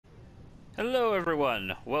Hello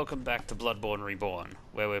everyone, welcome back to Bloodbourne Reborn,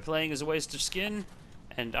 where we're playing as a waste of skin,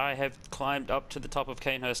 and I have climbed up to the top of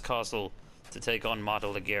Canehurst Castle to take on Martyr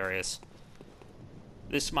Logarius.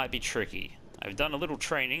 This might be tricky. I've done a little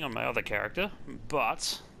training on my other character,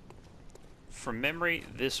 but from memory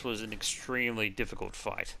this was an extremely difficult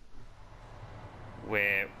fight,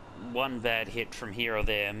 where one bad hit from here or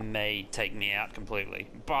there may take me out completely,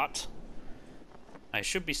 but I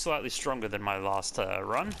should be slightly stronger than my last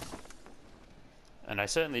run. And I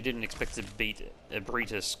certainly didn't expect to beat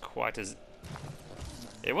Ebrietas quite as...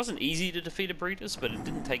 It wasn't easy to defeat Ebrietas, but it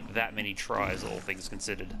didn't take that many tries, all things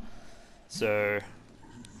considered. So,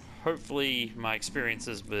 hopefully my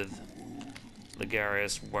experiences with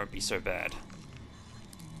Logarius won't be so bad.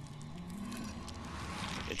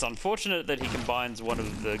 It's unfortunate that he combines one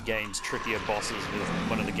of the game's trickier bosses with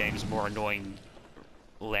one of the game's more annoying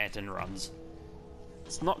lantern runs.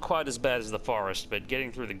 It's not quite as bad as the forest, but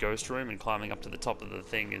getting through the ghost room and climbing up to the top of the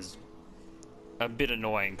thing is a bit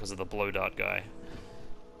annoying because of the blow dart guy.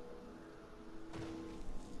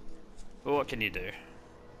 But what can you do?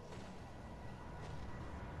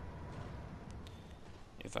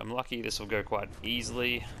 If I'm lucky, this will go quite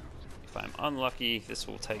easily. If I'm unlucky, this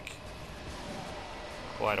will take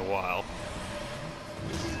quite a while.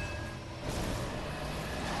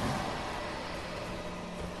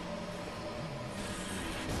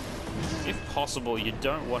 If possible, you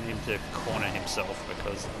don't want him to corner himself,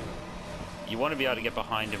 because you want to be able to get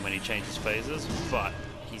behind him when he changes phases, but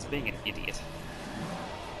he's being an idiot.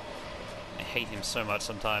 I hate him so much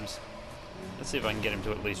sometimes. Let's see if I can get him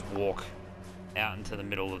to at least walk out into the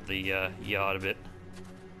middle of the yard a bit,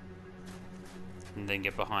 and then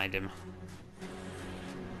get behind him.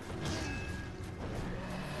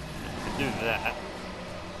 If I can do that,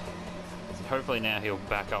 hopefully now he'll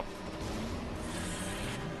back up.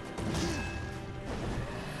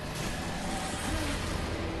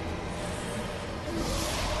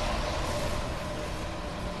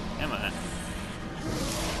 Come on.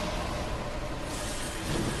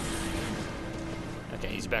 Okay,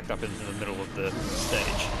 he's backed up into the middle of the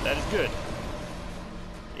stage. That is good.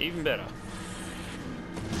 Even better.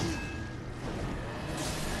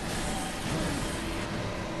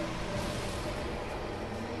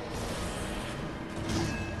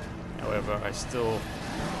 However, I still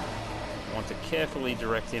want to carefully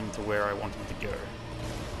direct him to where I want him to go.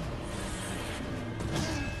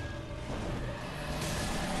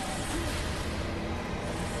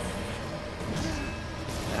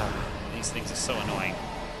 These things are so annoying.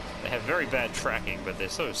 They have very bad tracking, but they're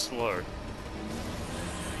so slow.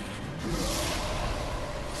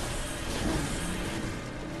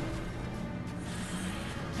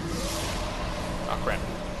 Oh crap.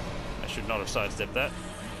 I should not have sidestepped that.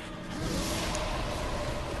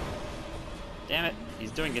 Damn it,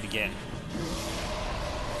 he's doing it again.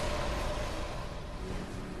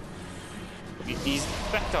 Look, he's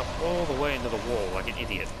backed up all the way into the wall like an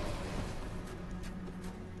idiot.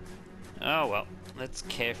 Oh well, let's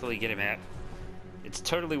carefully get him out. It's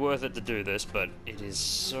totally worth it to do this, but it is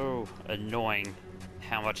so annoying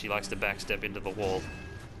how much he likes to backstep into the wall.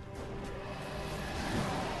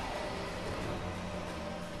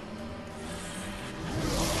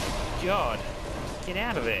 Oh God, get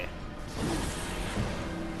out of there.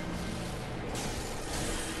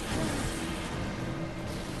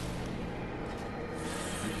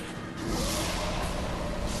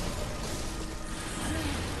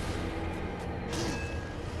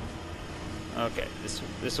 Okay,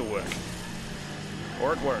 this will work.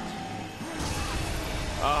 Or it worked.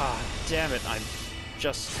 Ah, damn it,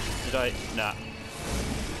 Nah.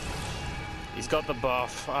 He's got the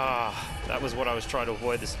buff. Ah, that was what I was trying to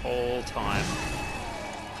avoid this whole time.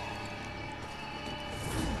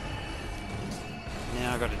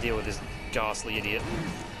 Now I've got to deal with this ghastly idiot.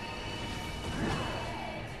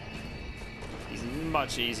 He's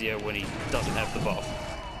much easier when he doesn't have the buff.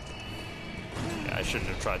 Yeah, I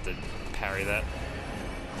shouldn't have tried to parry that.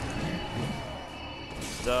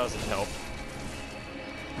 Doesn't help.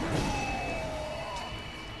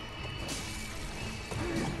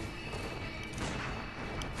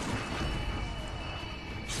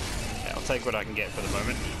 Okay, I'll take what I can get for the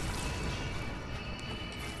moment.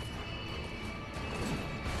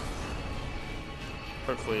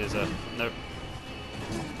 Hopefully there's a... Nope.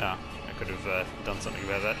 Ah, I could have done something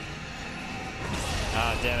about that.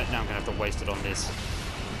 Ah, damn it, now I'm going to have to waste it on this.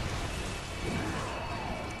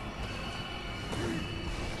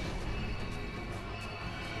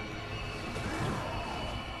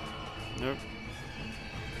 Nope.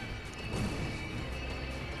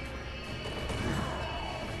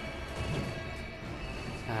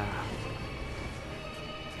 Ah.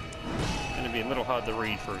 Going to be a little hard to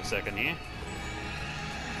read for a second here.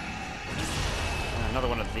 Another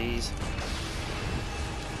one of these.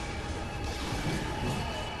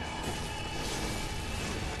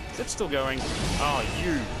 Is it still going? Oh,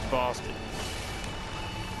 you bastard.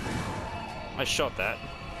 I shot that.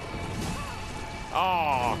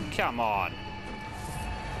 Oh, come on.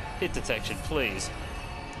 Hit detection, please.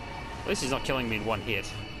 At least he's not killing me in one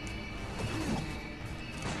hit.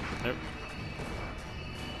 Nope.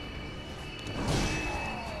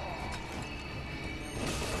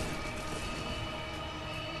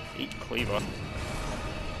 Eat cleaver.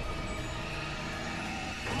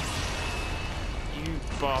 You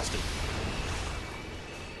bastard.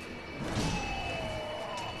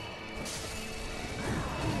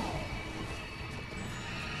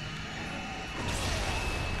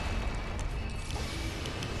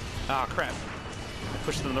 Ah, crap. I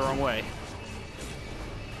pushed them the wrong way.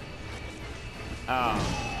 Ah.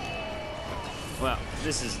 Well,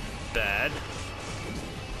 this is bad.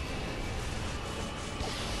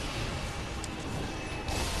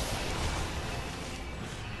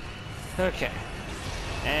 Okay.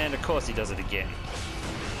 And of course he does it again.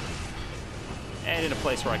 And in a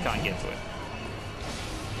place where I can't get to it.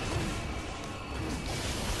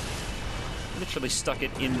 Literally stuck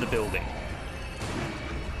it in the building.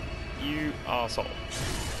 You arsehole.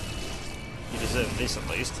 You deserve this at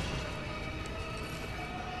least.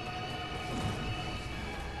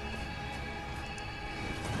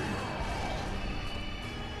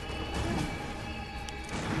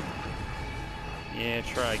 Yeah,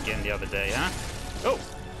 try again the other day, huh? Oh!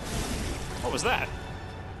 What was that?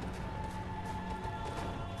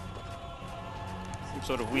 Some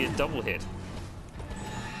sort of weird double hit.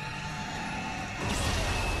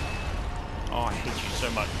 Oh, I hate you so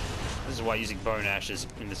much. This is why using bone ashes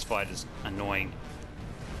in this fight is annoying.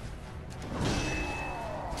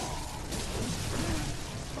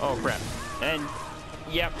 Oh crap. And,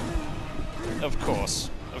 yep. Of course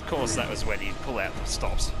that was when he'd pull out the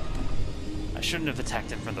stops. I shouldn't have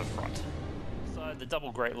attacked him from the front. So the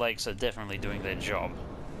double Great Lakes are definitely doing their job.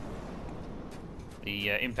 The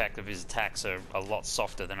impact of his attacks are a lot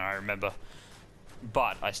softer than I remember.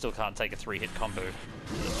 But I still can't take a 3-hit combo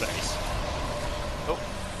to the face. Oh.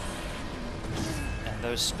 And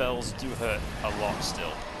those spells do hurt a lot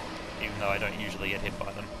still, even though I don't usually get hit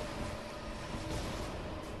by them.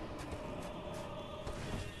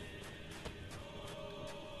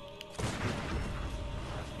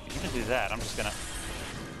 If you're gonna do that, I'm just gonna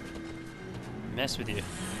mess with you.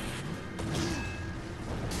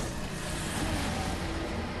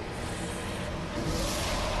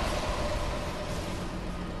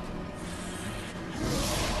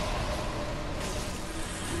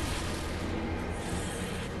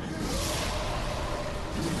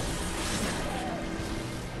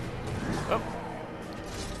 Oh.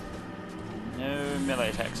 No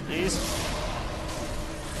melee attacks, please.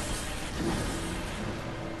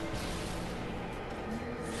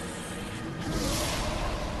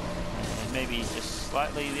 And maybe just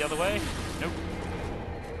slightly the other way. Nope.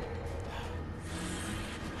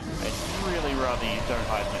 I'd really rather you don't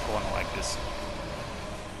hide in the corner like this.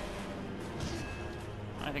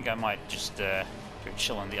 I think I might just go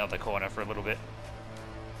chill in the other corner for a little bit.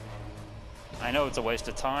 I know it's a waste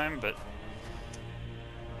of time, but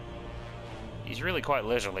he's really quite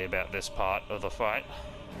leisurely about this part of the fight.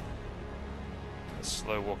 A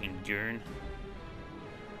slow-walking goon.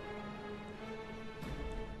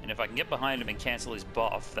 And if I can get behind him and cancel his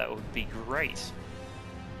buff, that would be great.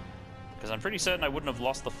 Because I'm pretty certain I wouldn't have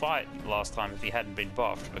lost the fight last time if he hadn't been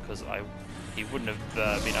buffed, because he wouldn't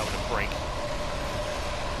have been able to break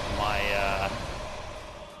my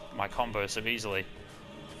my combo so easily.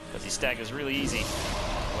 Because he staggers really easy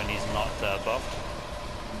when he's not buffed.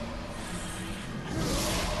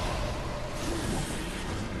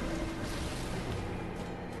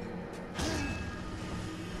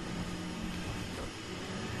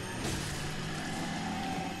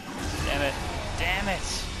 Damn it. Damn it!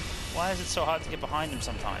 Why is it so hard to get behind him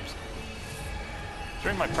sometimes?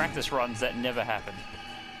 During my practice runs, that never happened.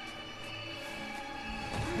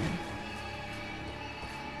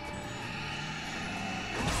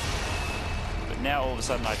 Now all of a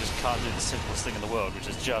sudden I just can't do the simplest thing in the world, which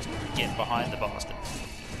is just get behind the bastard.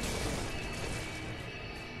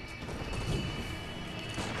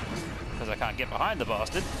 Because I can't get behind the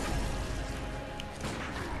bastard.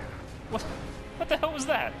 What the hell was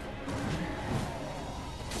that?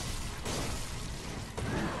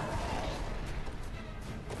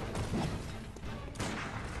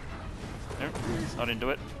 Nope, he's not into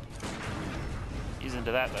it. He's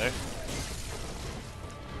into that though.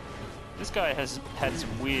 This guy has had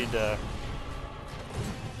some weird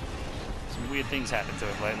Some weird things happen to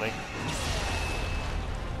him lately.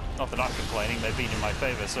 Not that I'm complaining, they've been in my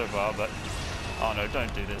favour so far, but... Oh no,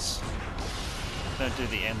 don't do this. Don't do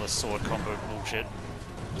the endless sword combo bullshit.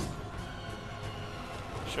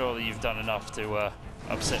 Surely you've done enough to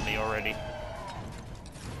upset me already.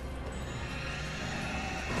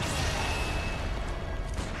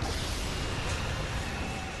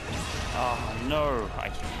 Oh no, I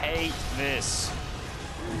hate this.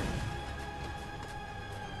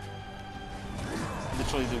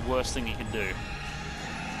 Literally the worst thing you can do.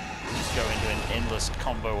 Just go into an endless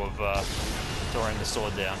combo of throwing the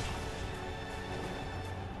sword down.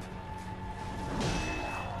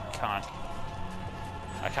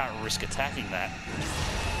 I can't risk attacking that.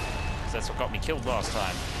 'Cause that's what got me killed last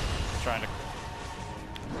time. Trying to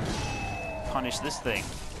punish this thing.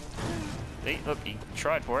 See, look, he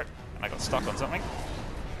tried for it, and I got stuck on something.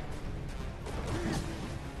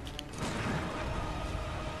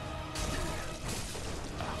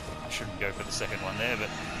 Oh, I shouldn't go for the second one there, but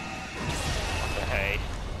what the hey.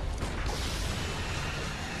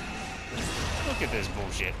 Look at this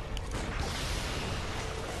bullshit.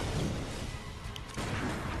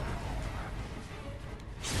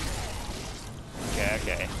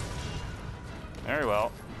 Okay. Very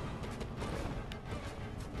well.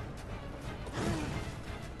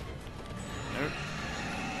 Nope.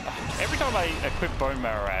 Every time I equip Bone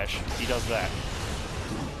Marrow Ash, he does that.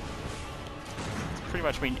 It's pretty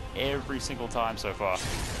much been every single time so far.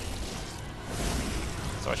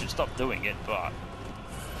 So I should stop doing it, but...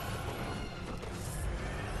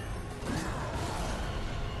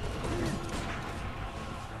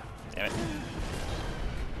 Damn it.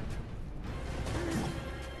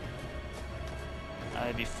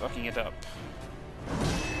 I'd be fucking it up.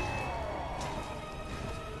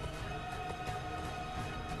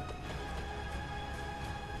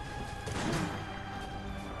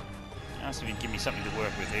 Ask if you'd give me something to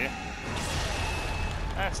work with here.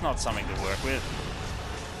 That's not something to work with.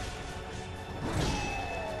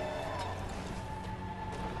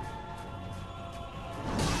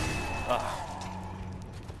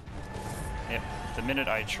 Yep, the minute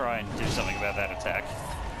I try and do something about that attack,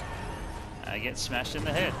 I get smashed in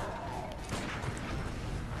the head.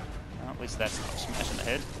 Well, at least that's not smashed in the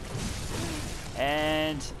head.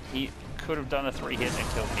 And he could have done a 3-hit and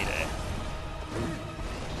killed me there.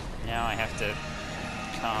 Now I have to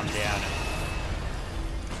calm down and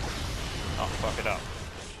not fuck it up.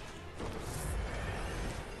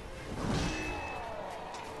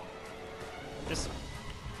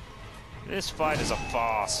 This fight is a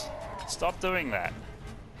farce. Stop doing that.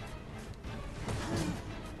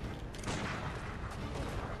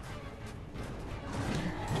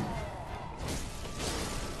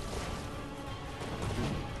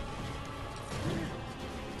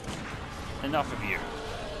 Enough of you.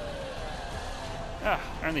 Ah,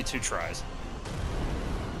 only 2 tries.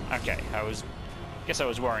 Okay, guess I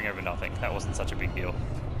was worrying over nothing. That wasn't such a big deal.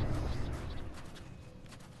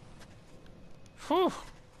 Whew.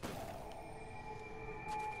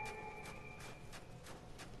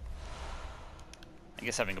 I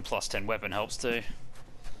guess having a +10 weapon helps too.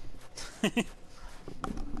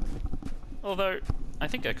 Although, I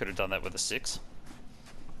think I could have done that with a 6.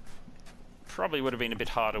 Probably would have been a bit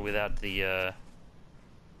harder without the,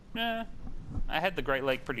 Nah, I had the Great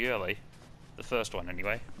Lake pretty early. The first one,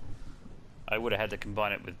 anyway. I would have had to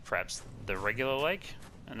combine it with perhaps the regular lake,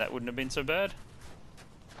 and that wouldn't have been so bad.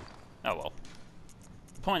 Oh well.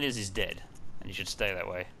 The point is, he's dead, and he should stay that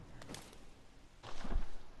way.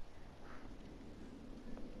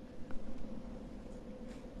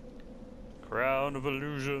 Crown of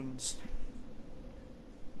Illusions.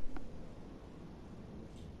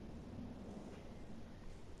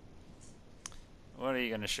 What are you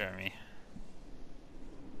going to show me?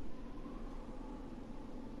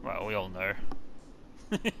 Well, we all know.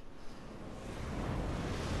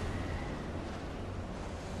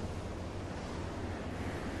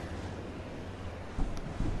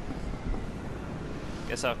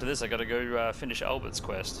 Guess after this I gotta go finish Albert's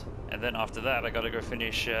quest. And then after that I gotta go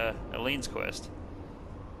finish Aline's quest.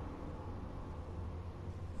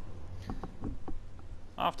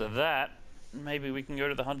 After that, maybe we can go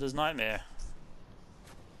to the Hunter's Nightmare.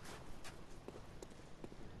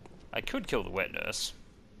 I could kill the Wet Nurse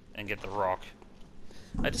and get the rock.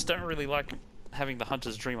 I just don't really like having the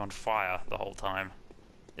Hunter's Dream on fire the whole time.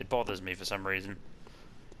 It bothers me for some reason.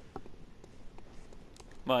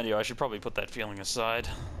 Mind you, I should probably put that feeling aside.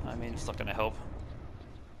 I mean, it's not going to help.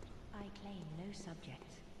 I claim no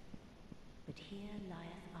subjects, but here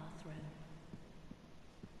lieth our throne.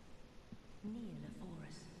 Kneel afore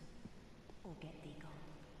us, or get thee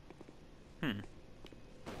gone.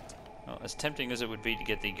 as tempting as it would be to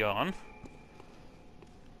get thee gone,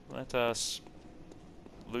 let us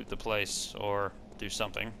loot the place or do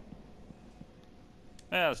something.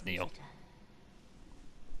 Yeah, let's kneel. Visitor.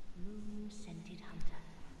 Moon-scented hunter.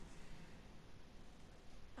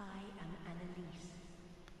 I am Annalise,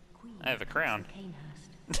 Queen I have a crown. of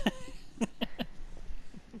Canehurst.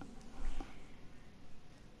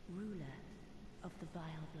 Ruler of the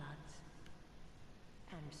Vile Bloods,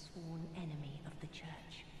 and sworn enemy of the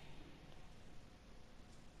Church.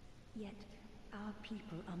 Yet our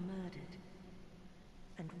people are murdered,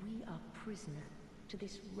 and we are prisoner to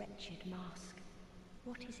this wretched mask.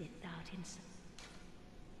 What is it thou'rt in?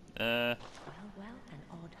 Well, an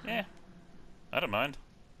odd hunt. Yeah, I don't mind.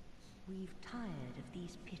 We've tired of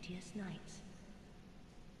these piteous nights.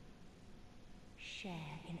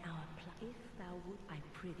 Share in our if thou would, I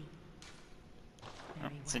prithee.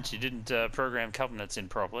 Well, since you didn't program covenants in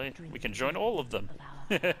properly, we can join all of them.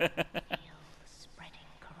 Feel the spreading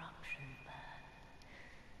corruption burn.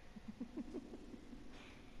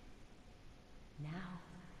 Now,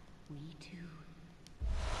 we too.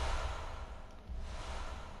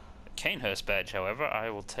 The Canehurst badge, however,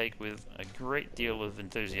 I will take with a great deal of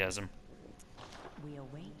enthusiasm. We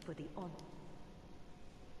await for the honor.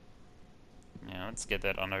 Yeah, let's get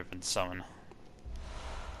that unopened summon.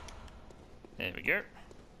 There we go.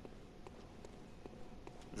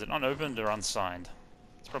 Is it unopened or unsigned?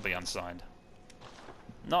 It's probably unsigned.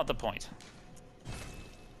 Not the point.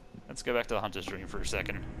 Let's go back to the Hunter's Dream for a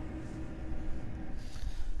second.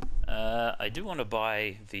 I do want to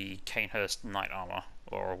buy the Canehurst Knight Armor,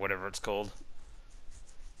 or whatever it's called.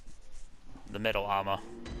 The metal armor.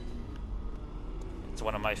 It's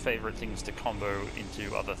one of my favorite things to combo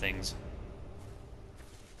into other things.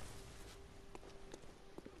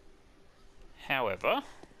 However,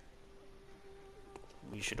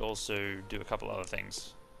 we should also do a couple other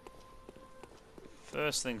things.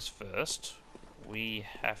 First things first, we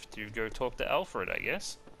have to go talk to Alfred, I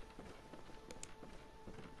guess.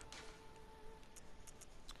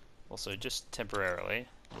 Also, just temporarily,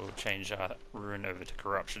 we'll change our rune over to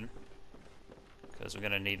corruption, because we're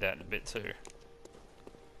going to need that in a bit too.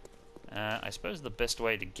 I suppose the best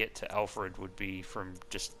way to get to Alfred would be from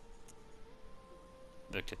just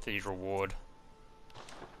the Cathedral Ward.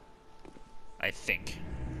 I think.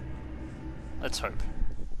 Let's hope.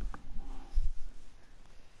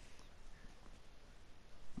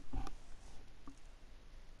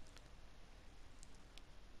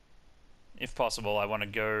 If possible, I want to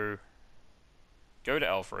go to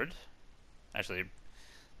Alfred. Actually,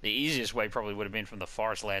 the easiest way probably would have been from the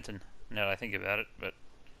Forest Lantern, now that I think about it, but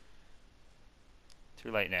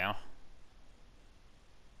too late now.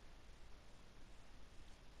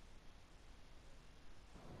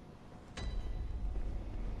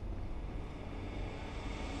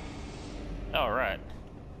 Alright.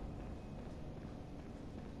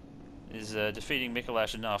 Is defeating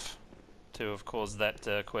Mikolash enough to have caused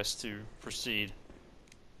that quest to proceed?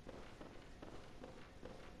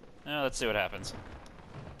 Let's see what happens.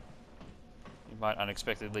 You might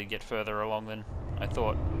unexpectedly get further along than I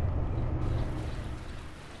thought.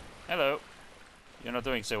 Hello. You're not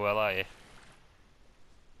doing so well, are you?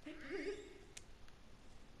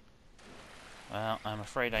 Well, I'm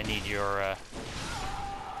afraid I need your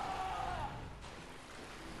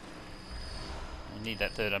I need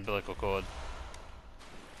that third umbilical cord.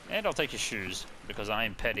 And I'll take your shoes, because I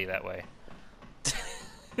am petty that way.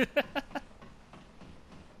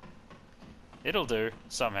 It'll do,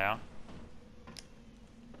 somehow.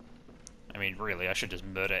 I mean, really, I should just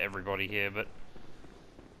murder everybody here, but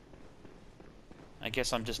I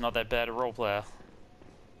guess I'm just not that bad a role player.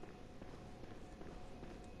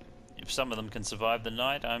 If some of them can survive the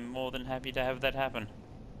night, I'm more than happy to have that happen.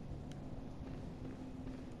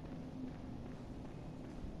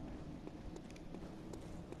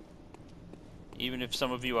 Even if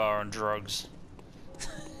some of you are on drugs.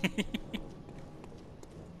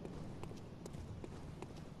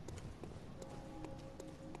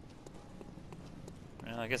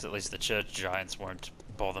 Well, I guess at least the church giants won't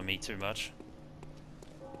bother me too much.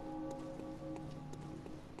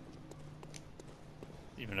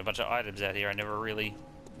 Even a bunch of items out here I never really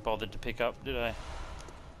bothered to pick up, did I?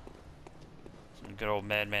 Some good old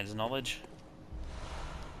madman's knowledge.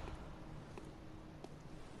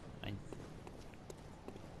 I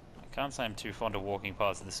can't say I'm too fond of walking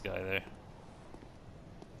past this guy though.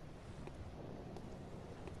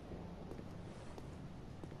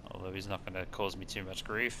 Although he's not going to cause me too much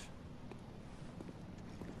grief.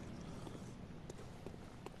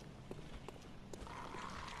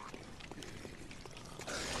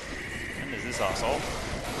 And there's this asshole.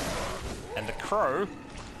 And the crow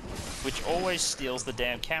which always steals the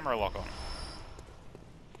damn camera lock on.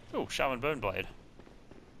 Oh, Shaman Bone Blade.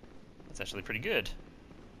 That's actually pretty good.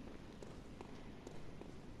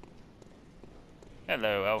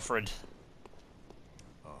 Hello, Alfred.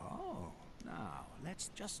 Oh, now let's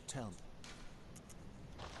just tell.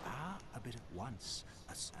 A bit at once.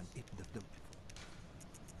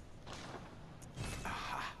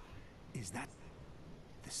 Aha! Is that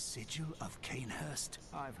the sigil of Canehurst?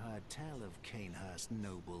 I've heard tell of Canehurst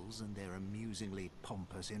nobles and their amusingly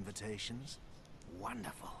pompous invitations.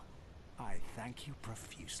 Wonderful. I thank you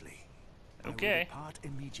profusely. Okay. I will depart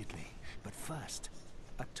immediately, but first,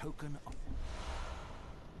 a token of...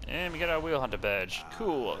 And we get our Wheel Hunter badge.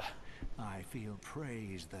 Cool. I feel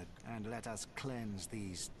praise that, and let us cleanse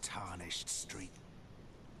these tarnished streets.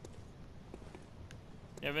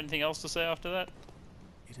 You have anything else to say after that?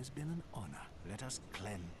 It has been an honor. Let us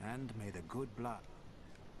cleanse, and may the good blood...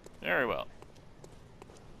 Very well.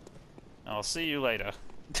 I'll see you later.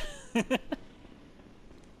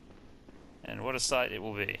 And what a sight it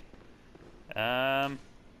will be. I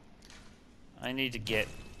need to get...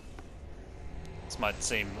 This might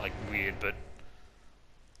seem like weird, but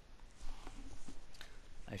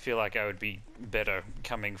I feel like I would be better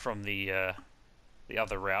coming from the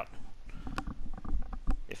other route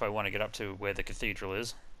if I want to get up to where the cathedral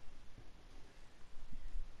is.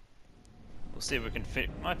 We'll see if we can fit.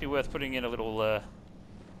 Might be worth putting in a little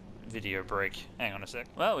video break. Hang on a sec.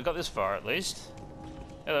 Well, we got this far at least.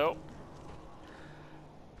 Hello.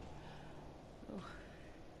 Oh.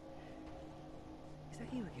 Is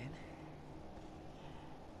that you again?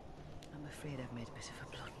 I'm afraid I've made a bit of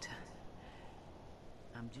a blunder.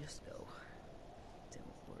 I'm just low.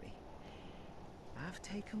 Don't worry. I've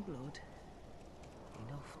taken blood.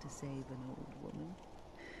 Enough to save an old woman.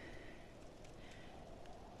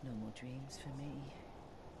 No more dreams for me.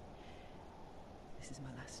 This is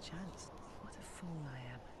my last chance. What a fool I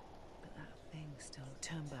am. But that thing still...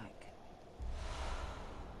 Turn back.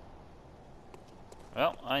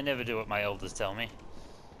 Well, I never do what my elders tell me.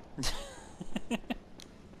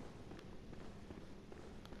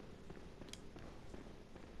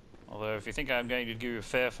 Although, if you think I'm going to give you a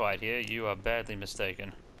fair fight here, you are badly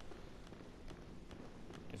mistaken.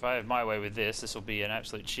 If I have my way with this, this will be an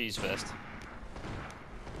absolute cheese fest.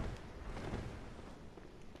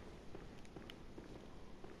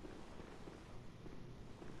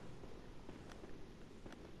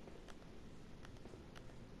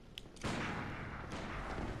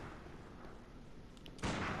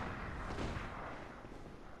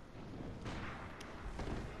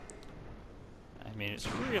 I mean, it's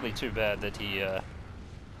really too bad that he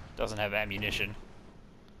doesn't have ammunition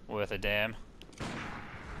worth a damn.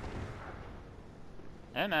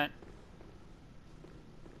 Hey, man.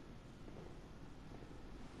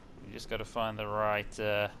 You just got to find the right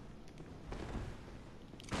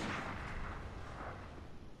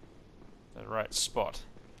spot.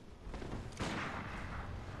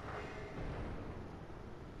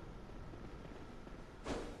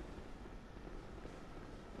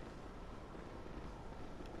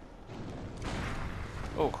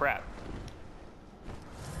 Oh crap.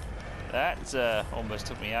 That almost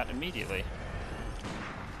took me out immediately.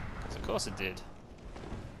 Of course it did.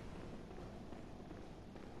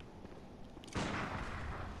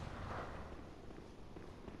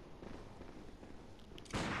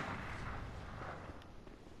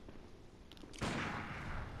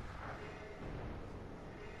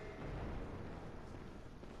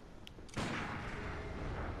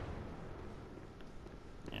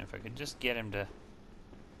 Yeah, if I could just get him to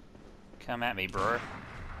come at me, bro.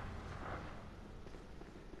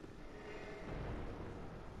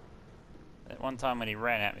 That one time when he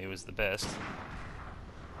ran at me was the best.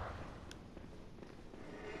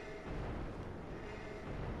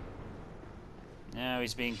 Now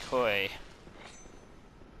he's being coy.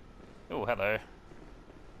 Oh, hello. Well,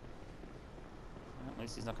 at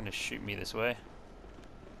least he's not going to shoot me this way.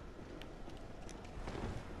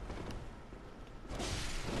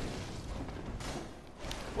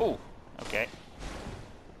 Oh, okay.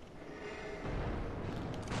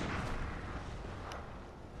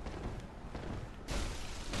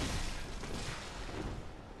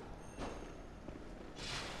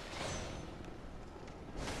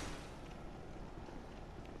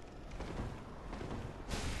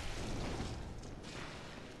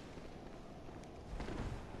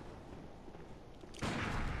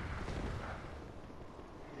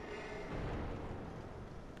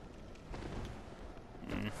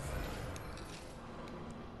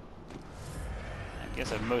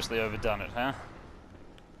 Guess I've mostly overdone it, huh?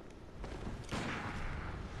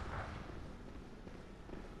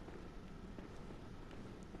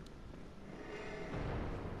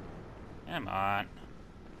 Come on.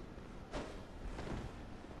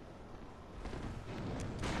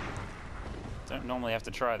 Don't normally have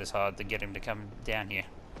to try this hard to get him to come down here.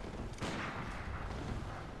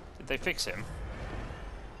 Did they fix him?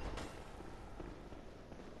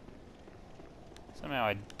 Somehow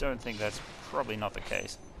I don't think that's probably not the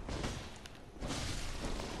case.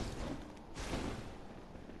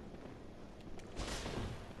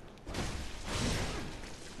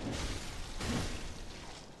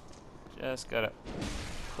 Just gotta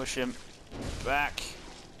push him back.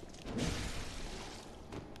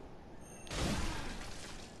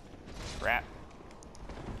 Crap.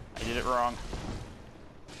 I did it wrong.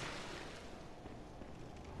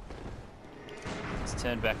 Let's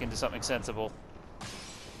turn back into something sensible.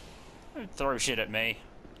 Don't throw shit at me.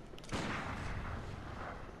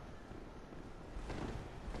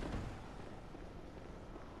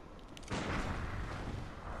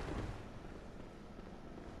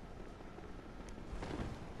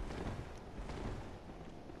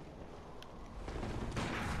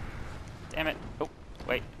 Damn it. Oh,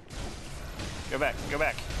 wait. Go back, go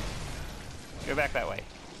back. Go back that way.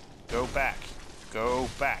 Go back. Go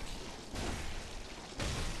back.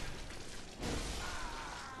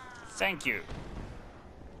 Thank you.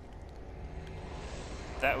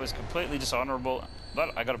 That was completely dishonorable,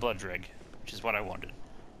 but I got a blood dreg, which is what I wanted.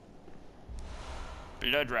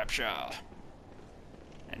 Blood rapture.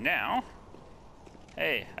 And now,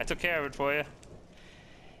 hey, I took care of it for you.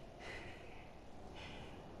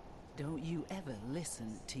 Don't you ever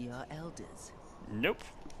listen to your elders? Nope.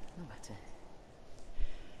 No matter.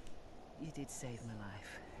 You did save my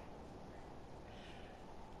life.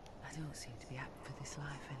 I don't seem to be apt for this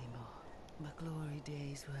life anymore. My glory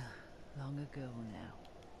days were long ago now.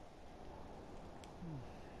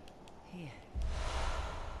 Here.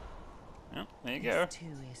 Well, there you go. This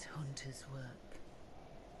too is hunter's work.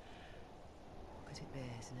 But it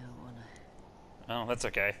bears no honor. Oh, that's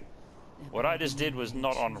okay. What I just did was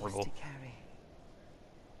not honorable.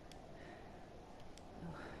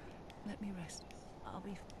 Oh, let me rest. I'll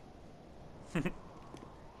be...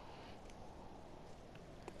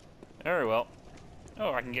 Very well.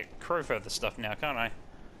 Oh, I can get crow feather stuff now, can't I?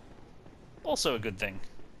 Also a good thing.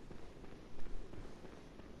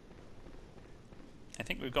 I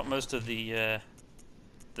think we've got most of the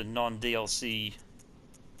non-DLC...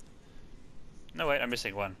 No, wait, I'm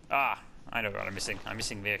missing one. Ah, I know what I'm missing. I'm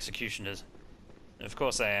missing the executioners. Of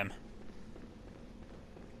course I am.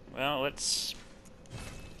 Well, let's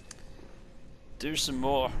do some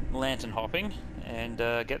more lantern hopping and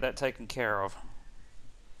get that taken care of.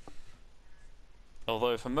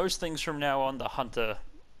 Although for most things from now on, the Hunter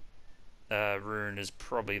rune is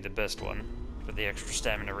probably the best one for the extra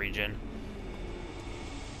stamina regen.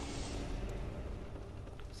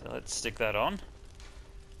 So let's stick that on.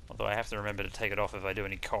 Although I have to remember to take it off if I do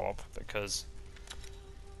any co-op, because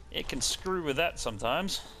it can screw with that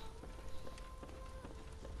sometimes.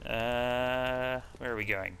 Where are we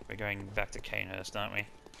going? We're going back to Canehurst, aren't we?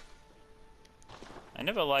 I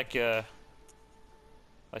never like you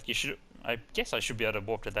should... I guess I should be able to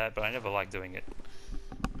warp to that, but I never like doing it.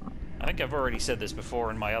 I think I've already said this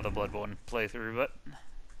before in my other Bloodbourne playthrough, but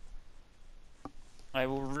I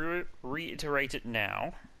will reiterate it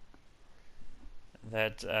now.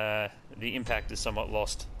 That the impact is somewhat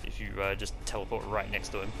lost if you just teleport right next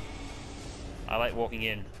to him. I like walking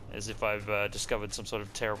in as if I've discovered some sort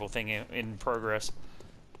of terrible thing in progress.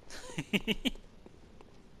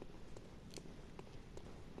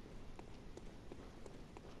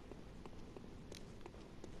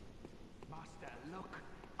 Master, look!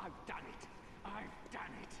 I've done it! I've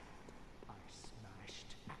done it! I've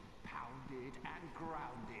smashed and pounded and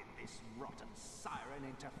grounded this rotten siren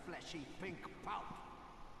into fleshy pink pulp.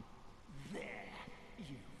 There,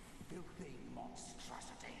 you filthy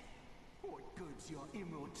monstrosity. What good's your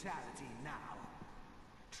immortality now?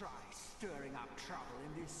 Try stirring up trouble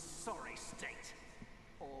in this sorry state.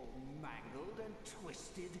 All mangled and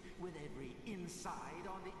twisted, with every inside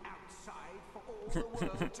on the outside for all the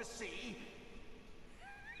world to see.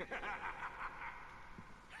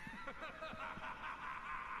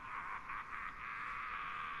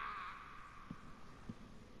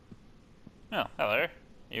 Oh, hello.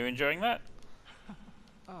 You enjoying that?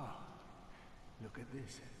 Oh, look at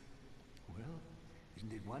this. Well,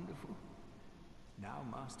 isn't it wonderful? Now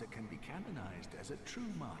Master can be canonized as a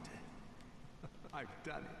true martyr. I've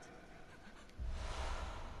done it.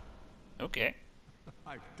 Okay.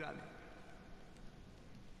 I've done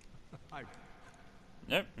it.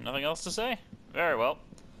 Nope, nothing else to say? Very well.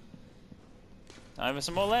 Time for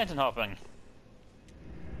some more lantern hopping.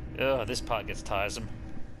 Ugh, this part gets tiresome.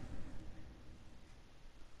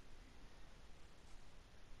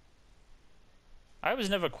 I was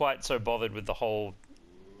never quite so bothered with the whole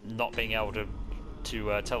not being able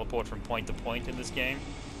to teleport from point to point in this game,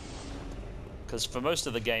 because for most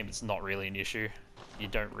of the game it's not really an issue. You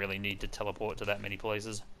don't really need to teleport to that many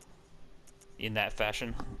places in that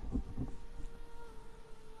fashion.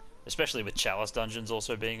 Especially with Chalice dungeons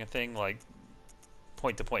also being a thing, like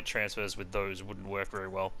point-to-point transfers with those wouldn't work very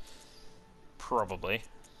well. Probably.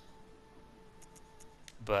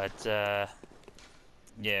 But,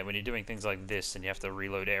 yeah, when you're doing things like this and you have to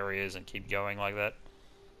reload areas and keep going like that,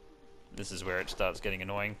 this is where it starts getting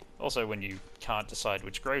annoying. Also, when you can't decide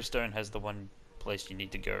which gravestone has the one place you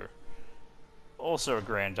need to go. Also a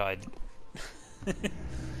grand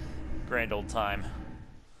old time.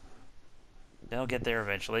 They'll get there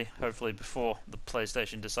eventually, hopefully before the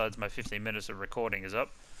PlayStation decides my 15 minutes of recording is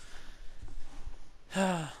up.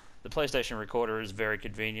 The PlayStation recorder is very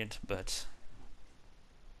convenient, but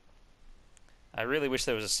I really wish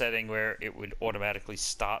there was a setting where it would automatically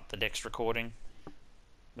start the next recording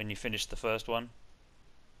when you finish the first one.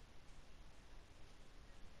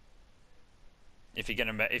 If you're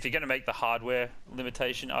gonna make the hardware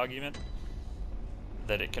limitation argument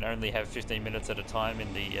that it can only have 15 minutes at a time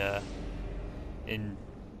in the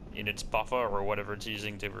in its buffer or whatever it's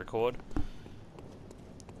using to record,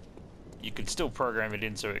 you could still program it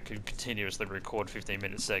in so it could continuously record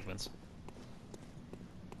 15-minute segments.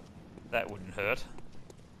 That wouldn't hurt.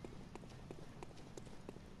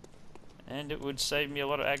 And it would save me a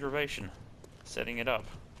lot of aggravation setting it up.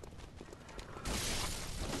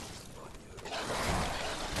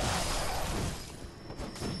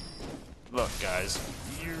 Look, guys,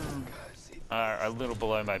 you are a little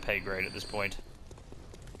below my pay grade at this point.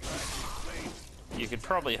 You could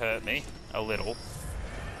probably hurt me a little,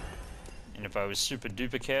 and if I was super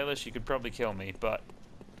duper careless, you could probably kill me, but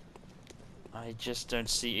I just don't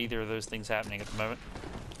see either of those things happening at the moment.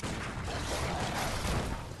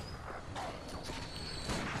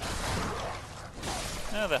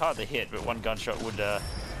 Oh, they're hard to hit, but one gunshot would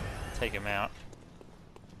take him out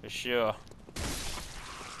for sure.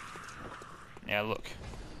 Now look,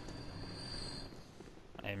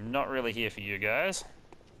 I am not really here for you guys.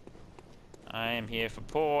 I am here for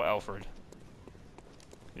poor Alfred,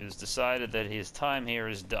 who's decided that his time here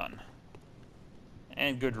is done.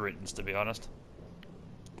 And good riddance, to be honest.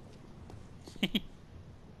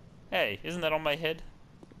 Hey, isn't that on my head?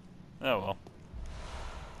 Oh well.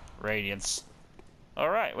 Radiance.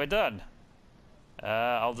 Alright, we're done.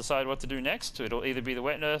 I'll decide what to do next. It'll either be the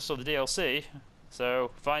wet nurse or the DLC.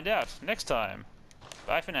 So, find out next time.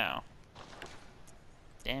 Bye for now.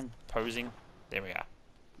 Damn posing. There we are.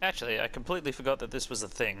 Actually, I completely forgot that this was a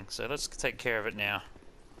thing, so let's take care of it now.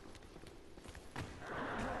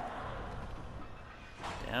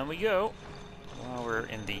 Down we go. While we're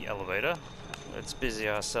in the elevator, let's busy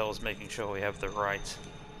ourselves making sure we have the right...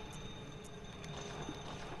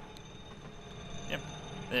 Yep,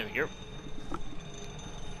 there we go.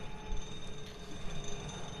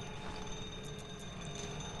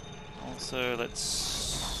 Also,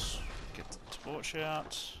 let's get the torch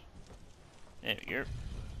out. There we go.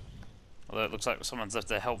 Although it looks like someone's left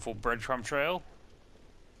a helpful breadcrumb trail.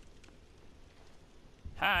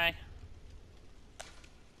 Hi!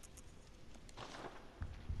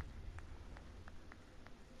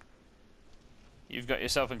 You've got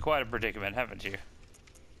yourself in quite a predicament, haven't you?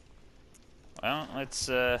 Well, let's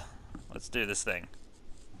do this thing.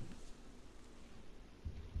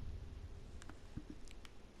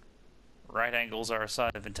 Right angles are a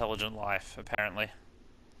sign of intelligent life, apparently.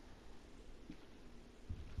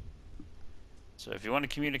 So if you want to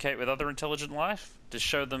communicate with other intelligent life, just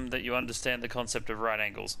show them that you understand the concept of right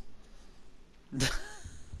angles.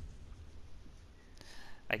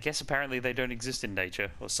 I guess apparently they don't exist in nature,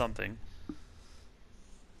 or something.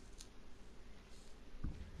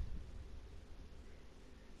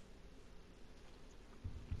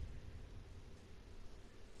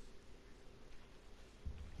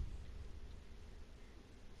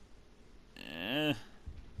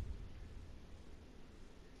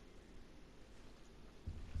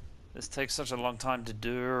 This takes such a long time to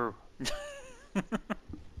do.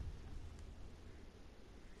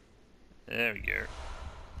 There we go.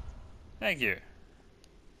 Thank you.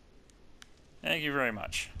 Thank you very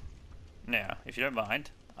much. Now, if you don't mind,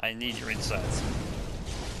 I need your insights.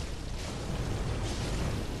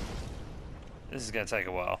 This is gonna take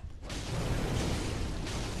a while.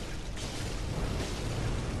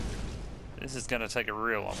 This is gonna take a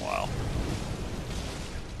real long while.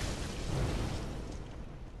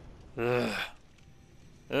 Ugh.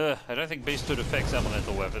 I don't think Beasthood affects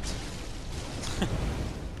elemental weapons.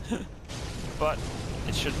 But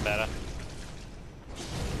it shouldn't matter.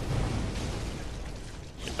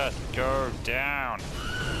 Just go down.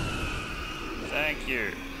 Thank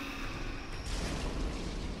you.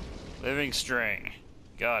 Living string.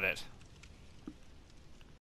 Got it.